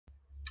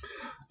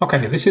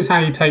Okay, this is how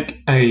you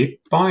take a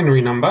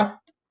binary number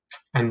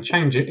and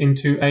change it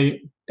into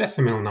a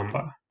decimal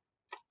number.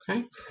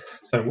 Okay,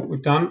 so what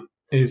we've done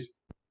is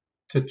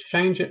to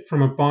change it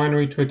from a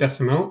binary to a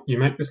decimal, you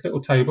make this little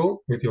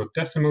table with your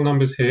decimal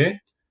numbers here,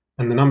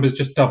 and the numbers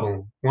just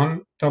double.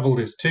 1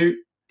 doubled is 2,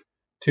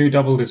 2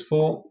 doubled is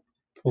 4,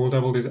 4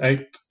 doubled is 8,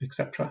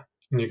 etc.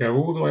 And you go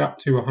all the way up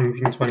to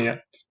 128.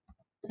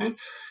 Okay,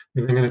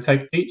 we're then going to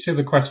take each of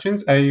the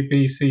questions, A,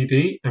 B, C,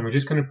 D, and we're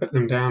just going to put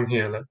them down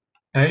here. Look,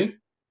 A,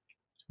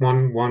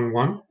 1, 1,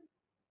 1,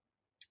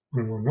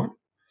 1, 1, 1.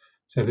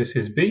 So this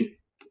is B,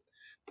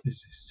 this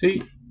is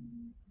C,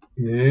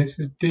 this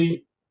is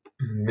D,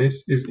 and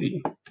this is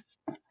E.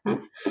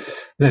 Okay.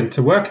 Then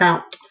to work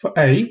out for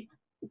A,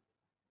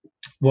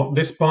 what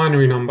this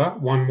binary number,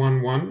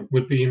 111,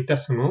 would be in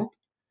decimal,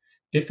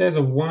 if there's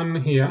a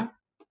 1 here,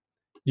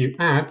 you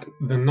add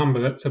the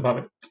number that's above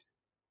it.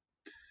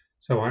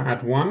 So I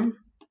add 1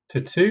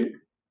 to 2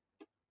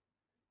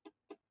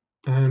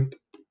 and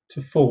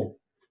to 4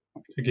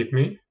 to give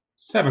me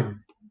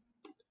 7.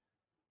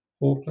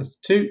 4 plus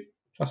 2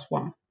 plus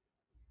 1,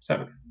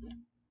 7.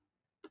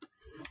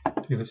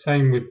 Do the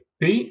same with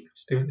B,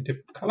 let's do it in a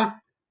different colour.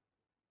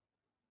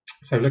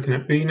 So looking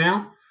at B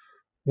now,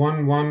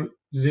 1, 1,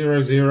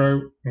 0,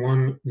 0,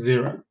 1,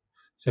 0.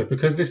 So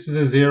because this is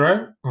a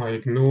 0, I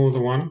ignore the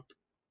 1.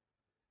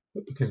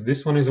 But because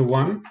this one is a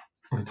 1,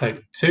 I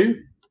take 2.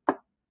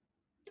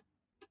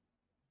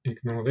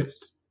 Ignore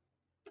this.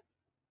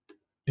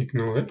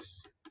 Ignore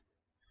this.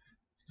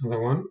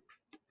 Another one.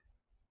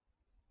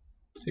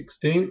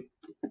 16.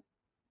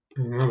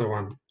 And another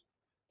one.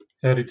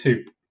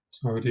 32.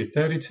 So I will do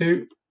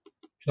 32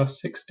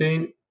 plus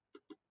 16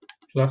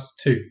 plus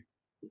 2,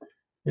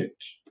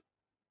 which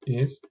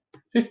is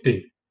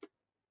 50.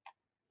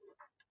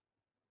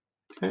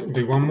 Okay, we'll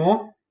do one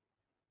more.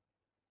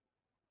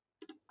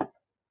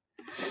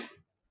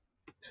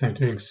 So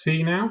doing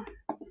C now.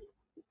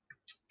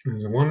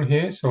 There's a 1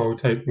 here, so I will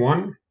take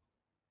 1.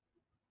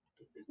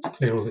 Let's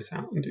clear all this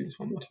out and do this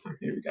one more time.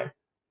 Here we go.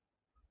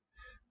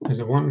 There's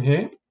a 1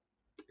 here,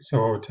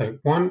 so I will take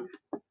 1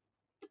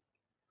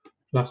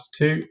 plus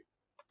 2,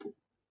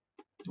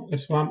 not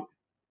this one,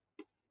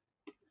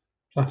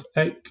 plus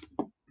 8,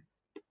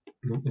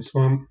 not this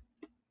one,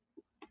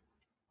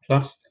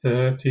 plus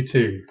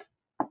 32.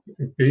 It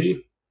would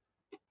be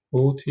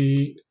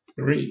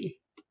 43.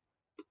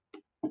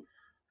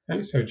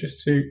 Okay, so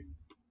just to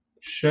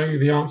show you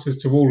the answers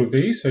to all of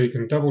these so you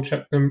can double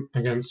check them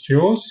against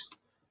yours.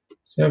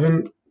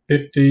 7,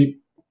 50,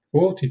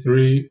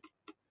 43,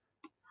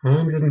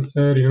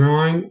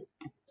 139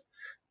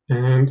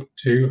 and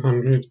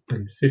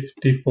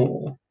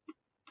 254.